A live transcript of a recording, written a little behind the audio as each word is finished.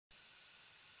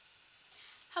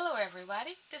Hello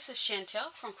everybody, this is Chantel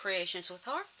from Creations with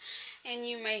Heart, and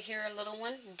you may hear a little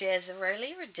one,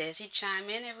 Desiree or Desi, chime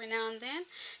in every now and then.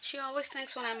 She always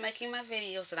thinks when I'm making my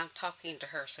videos that I'm talking to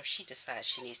her, so she decides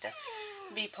she needs to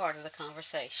be part of the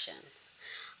conversation.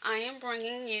 I am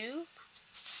bringing you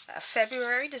a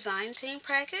February design team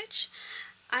package.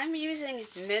 I'm using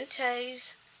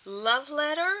Mintay's Love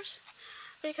Letters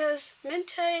because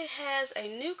Mintay has a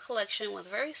new collection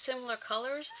with very similar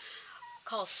colors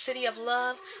called City of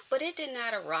Love, but it did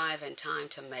not arrive in time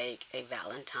to make a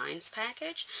Valentine's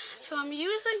package. So I'm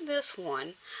using this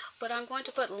one, but I'm going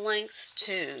to put links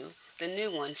to the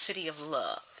new one, City of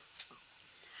Love,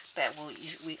 that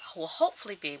we will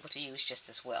hopefully be able to use just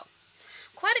as well.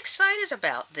 Quite excited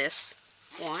about this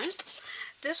one.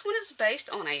 This one is based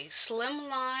on a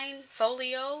slimline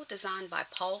folio designed by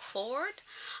Paul Ford.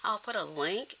 I'll put a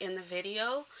link in the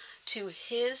video to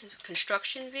his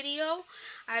construction video.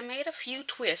 I made a few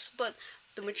twists, but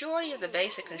the majority of the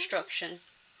basic construction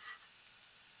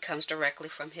comes directly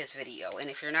from his video. And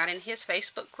if you're not in his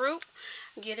Facebook group,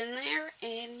 get in there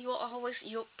and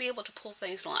you'll be able to pull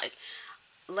things like,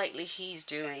 lately he's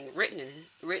doing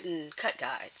written cut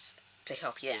guides to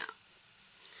help you out.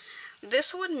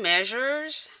 This one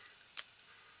measures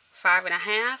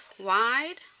 5.5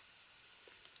 wide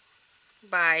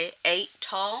by 8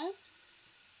 tall,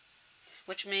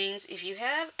 which means if you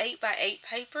have 8 by 8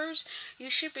 papers,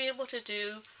 you should be able to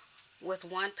do with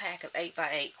one pack of 8 by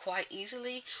 8 quite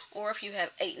easily, or if you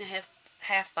have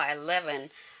 8.5 by 11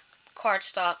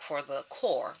 cardstock for the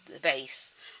core, the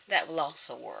base, that will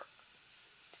also work.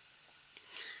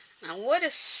 Now, what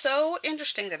is so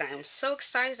interesting that I am so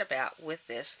excited about with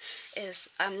this is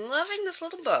I'm loving this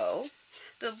little bow.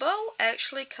 The bow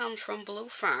actually comes from Blue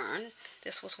Fern.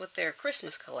 This was with their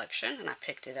Christmas collection, and I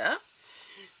picked it up.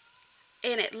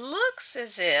 And it looks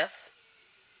as if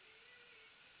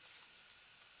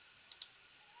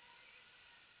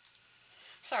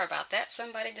sorry about that,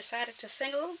 somebody decided to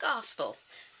sing a little gospel.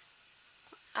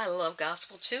 I love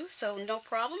gospel too, so no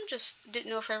problem, just didn't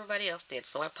know if everybody else did,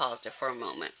 so I paused it for a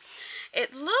moment.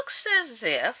 It looks as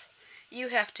if you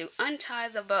have to untie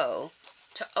the bow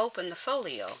to open the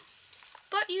folio,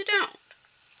 but you don't.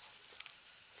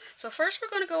 So first we're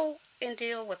going to go and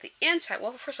deal with the inside.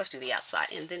 Well, first let's do the outside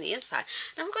and then the inside.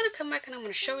 Now we're going to come back and I'm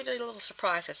going to show you the little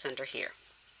surprise that's under here.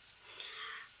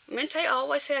 Mintay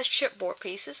always has chipboard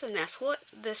pieces, and that's what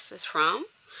this is from.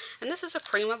 And this is a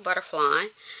prima butterfly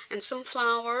and some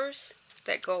flowers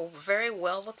that go very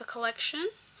well with the collection,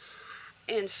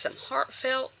 and some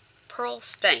heartfelt pearl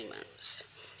stamens.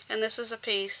 And this is a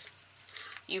piece,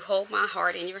 You Hold My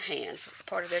Heart in Your Hands,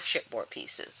 part of their chipboard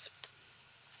pieces.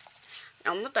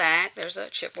 On the back there's a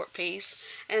chipboard piece,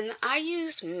 and I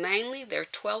used mainly their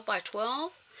 12 by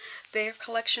 12. Their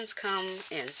collections come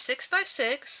in 6 by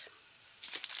 6,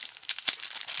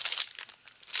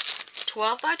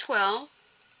 12 by 12,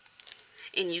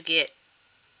 and you get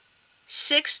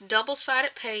 6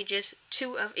 double-sided pages,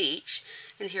 2 of each.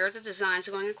 And here are the designs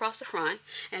going across the front.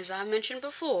 As I mentioned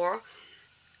before,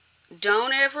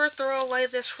 don't ever throw away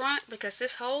this front because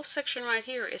this whole section right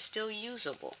here is still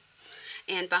usable.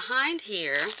 And behind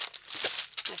here,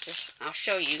 I'll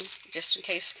show you just in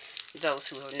case those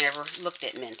who have never looked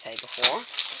at Mintay before.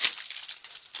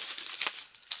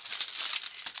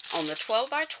 On the 12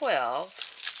 by 12,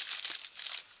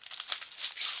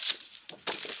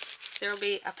 there will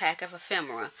be a pack of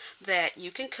ephemera that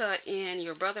you can cut in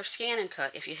your brother's Scan and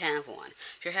Cut if you have one.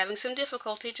 If you're having some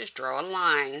difficulty, just draw a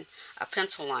line, a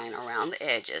pencil line around the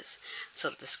edges so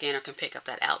that the scanner can pick up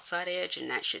that outside edge,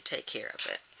 and that should take care of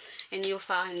it. And you'll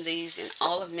find these in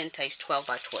all of Mintay's 12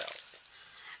 by 12s.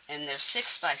 And they're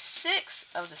 6 by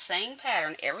 6 of the same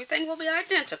pattern. Everything will be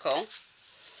identical,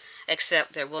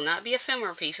 except there will not be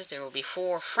ephemera pieces. There will be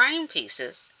 4 frame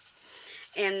pieces.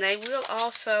 And they will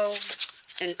also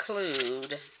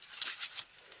include,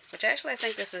 which actually I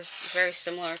think this is very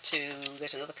similar to,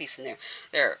 there's another piece in there.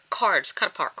 They're cards, cut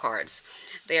apart cards.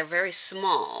 They are very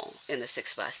small in the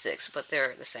 6 by 6, but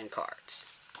they're the same cards.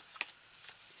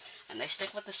 And they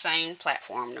stick with the same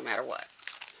platform no matter what.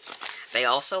 They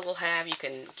also will have, you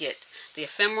can get the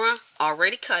ephemera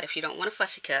already cut if you don't want a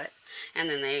fussy cut. And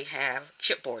then they have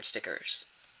chipboard stickers,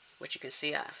 which you can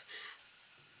see I've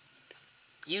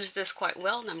used this quite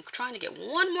well, and I'm trying to get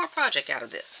one more project out of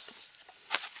this.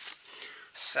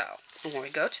 So, when we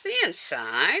go to the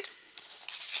inside,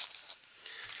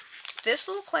 this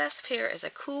little clasp here is a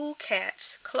Cool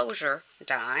Cats closure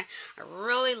die. I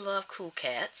really love Cool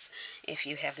Cats. If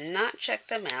you have not checked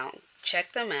them out,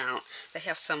 check them out. They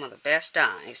have some of the best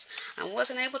dies. I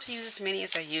wasn't able to use as many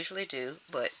as I usually do,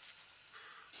 but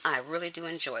I really do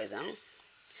enjoy them.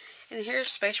 And here's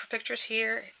space for pictures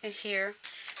here and here.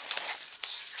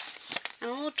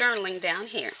 And a little journaling down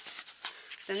here.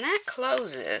 Then that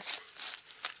closes.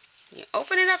 You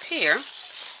open it up here.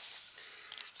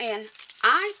 And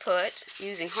I put,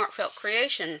 using Heartfelt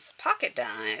Creations pocket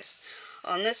dies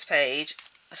on this page,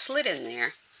 a slit in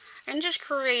there, and just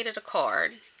created a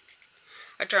card,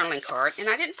 a journaling card. And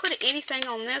I didn't put anything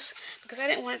on this because I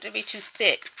didn't want it to be too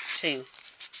thick to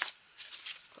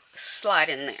slide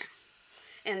in there.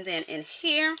 And then in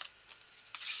here,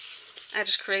 I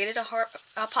just created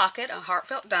a pocket, a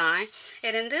heartfelt die.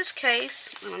 And in this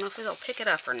case, I don't know if it'll pick it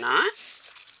up or not,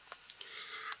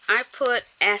 I put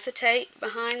acetate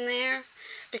behind there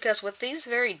because with these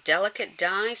very delicate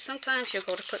dies, sometimes you'll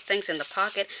go to put things in the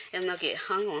pocket and they'll get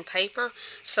hung on paper.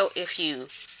 So if you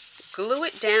glue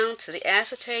it down to the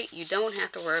acetate, you don't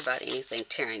have to worry about anything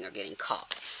tearing or getting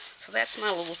caught. So that's my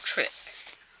little trick.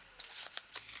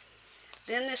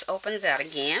 Then this opens out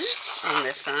again on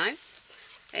this side,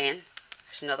 and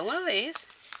there's another one of these.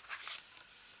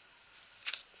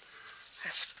 A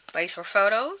space for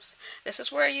photos. This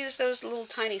is where I use those little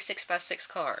tiny 6x6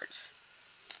 cards.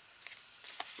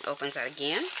 Opens out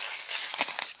again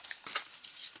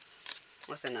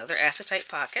with another acetate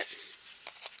pocket.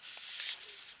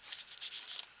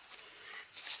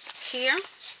 Here,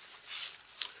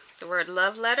 the word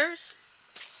love letters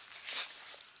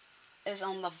is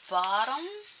on the bottom.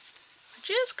 I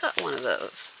just cut one of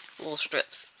those little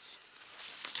strips.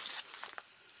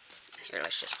 Here,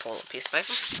 let's just pull a piece of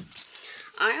paper.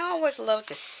 I always love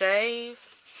to save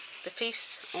the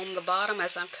piece on the bottom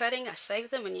as I'm cutting. I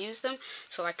save them and use them.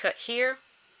 So I cut here,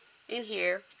 in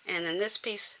here, and then this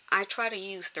piece I try to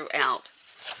use throughout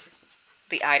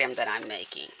the item that I'm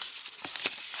making.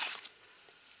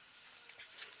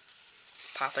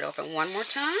 Pop it open one more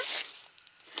time.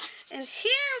 And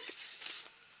here,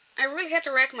 I really had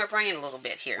to rack my brain a little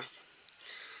bit here.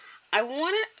 I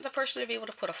wanted the person to be able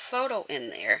to put a photo in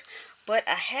there, but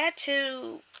I had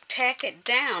to tack it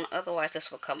down, otherwise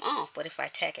this will come off. But if I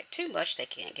tack it too much, they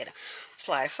can't get a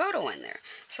slide photo in there.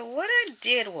 So what I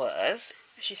did was,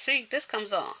 as you see, this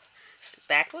comes off. It's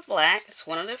backed with black. It's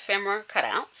one of the ephemera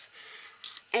cutouts.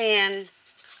 And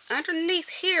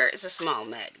underneath here is a small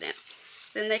magnet.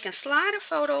 Then they can slide a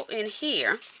photo in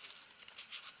here.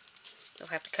 They'll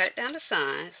have to cut it down to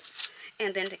size.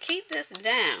 And then to keep this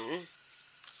down,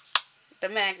 the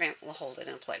magnet will hold it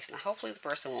in place. Now hopefully the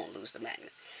person won't lose the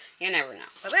magnet. You never know.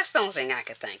 But that's the only thing I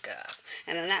could think of.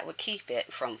 And then that would keep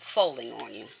it from folding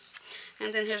on you.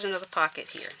 And then here's another pocket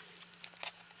here.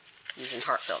 Using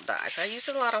heartfelt dies. I use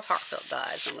a lot of heartfelt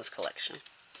dies in this collection.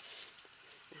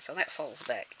 And so that folds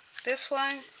back this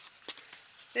way,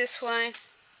 this way,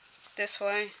 this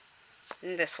way,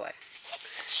 and this way.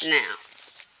 Now,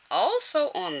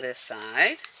 also on this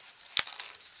side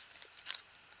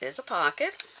is a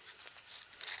pocket.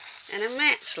 And a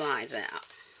mat slides out.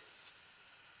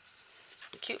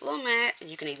 A cute little mat.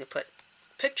 You can either put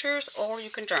pictures or you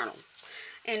can journal.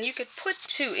 And you could put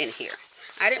two in here.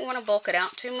 I didn't want to bulk it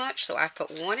out too much, so I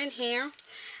put one in here.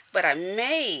 But I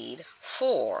made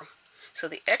 4. So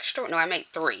the extra, no, I made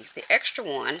 3. The extra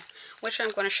one, which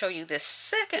I'm going to show you this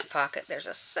second pocket. There's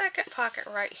a second pocket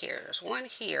right here. There's one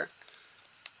here,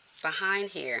 behind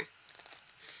here,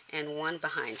 and one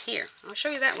behind here. I'll show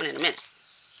you that one in a minute.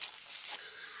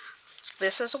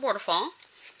 This is a waterfall,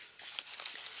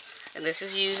 and this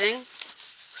is using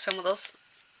some of those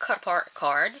cut apart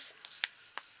cards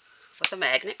with a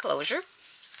magnet closure.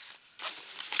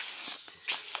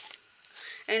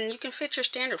 And you can fit your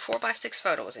standard 4x6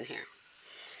 photos in here.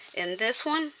 And this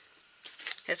one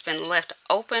has been left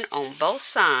open on both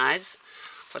sides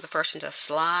for the person to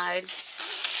slide.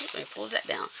 Let me pull that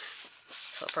down.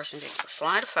 So a person can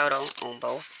slide a photo on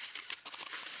both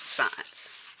sides.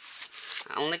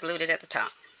 I only glued it at the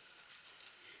top.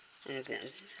 And then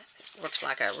it looks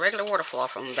like a regular waterfall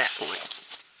from that point.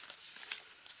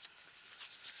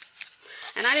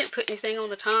 And I didn't put anything on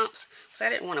the tops because I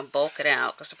didn't want to bulk it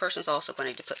out because the person's also going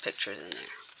to need to put pictures in there.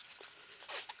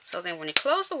 So then when you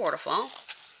close the waterfall,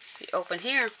 you open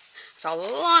here, there's a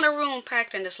lot of room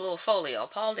packed in this little folio.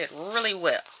 Paul did really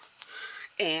well.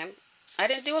 And I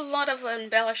didn't do a lot of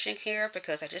embellishing here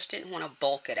because I just didn't want to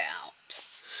bulk it out.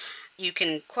 You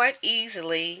can quite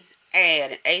easily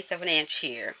add 1/8 of an inch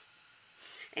here,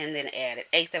 and then add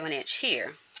 1/8 of an inch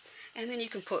here, and then you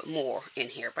can put more in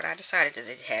here, but I decided that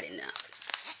it had enough.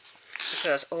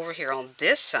 Because over here on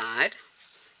this side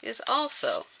is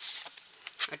also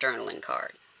a journaling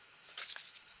card.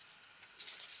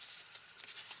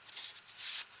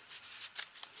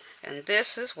 And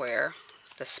this is where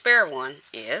the spare one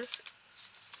is.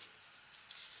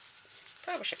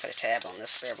 Probably should put a tab on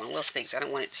this spare one. We'll see, because I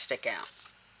don't want it to stick out.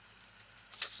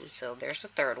 And so there's the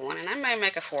third one, and I may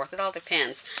make a fourth. It all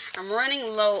depends. I'm running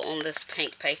low on this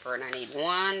pink paper, and I need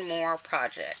one more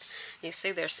project. You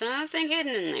see, there's something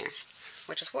hidden in there,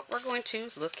 which is what we're going to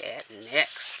look at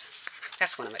next.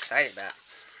 That's what I'm excited about.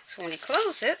 So when you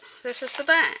close it, this is the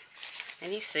back,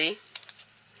 and you see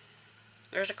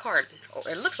there's a card. Oh,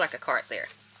 it looks like a card there.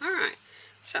 All right,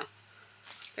 so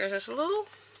there's this little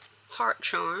heart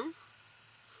charm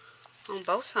on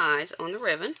both sides on the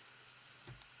ribbon,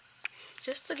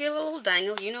 just to give a little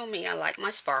dangle. You know me, I like my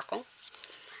sparkle.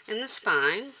 In the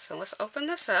spine, so let's open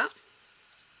this up.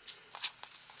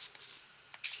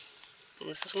 And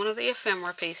this is one of the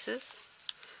ephemera pieces,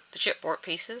 the chipboard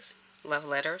pieces, love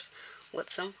letters, with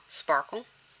some sparkle.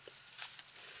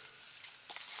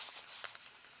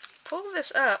 Pull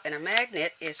this up, and a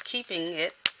magnet is keeping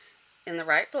it in the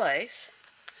right place.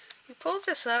 You pull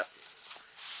this up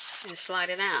and slide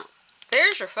it out.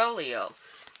 There's your folio.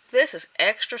 This is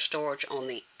extra storage on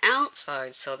the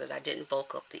outside so that I didn't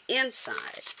bulk up the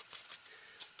inside.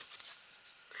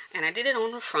 And I did it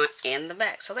on the front and the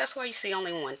back. So that's why you see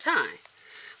only one time.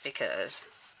 Because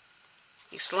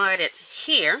you slide it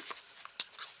here.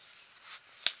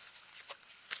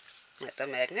 Let the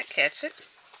magnet catch it.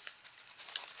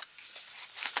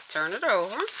 Turn it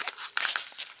over.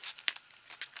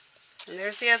 And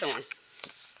there's the other one.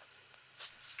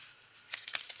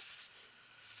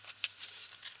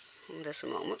 In this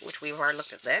moment, which we've already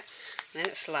looked at that. And then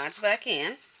it slides back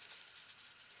in.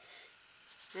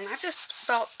 And I just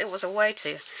thought it was a way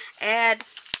to add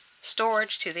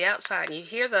storage to the outside. And you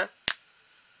hear the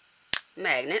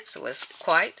magnet, so it's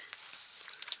quite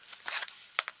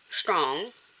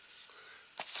strong.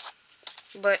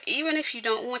 But even if you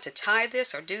don't want to tie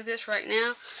this or do this right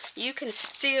now, you can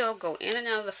still go in and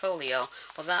out of the folio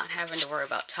without having to worry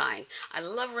about tying. I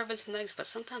love ribbons and things, but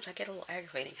sometimes I get a little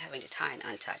aggravating having to tie and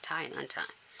untie, tie and untie.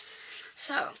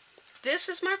 So, this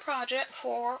is my project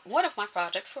for, one of my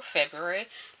projects for February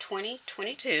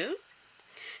 2022.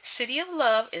 City of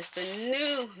Love is the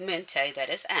new Mintay that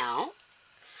is out,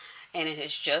 and it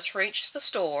has just reached the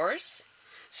stores.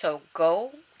 So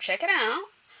go check it out.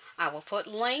 I will put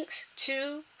links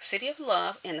to City of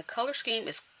Love, and the color scheme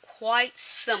is quite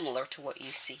similar to what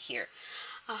you see here.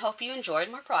 I hope you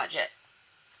enjoyed my project.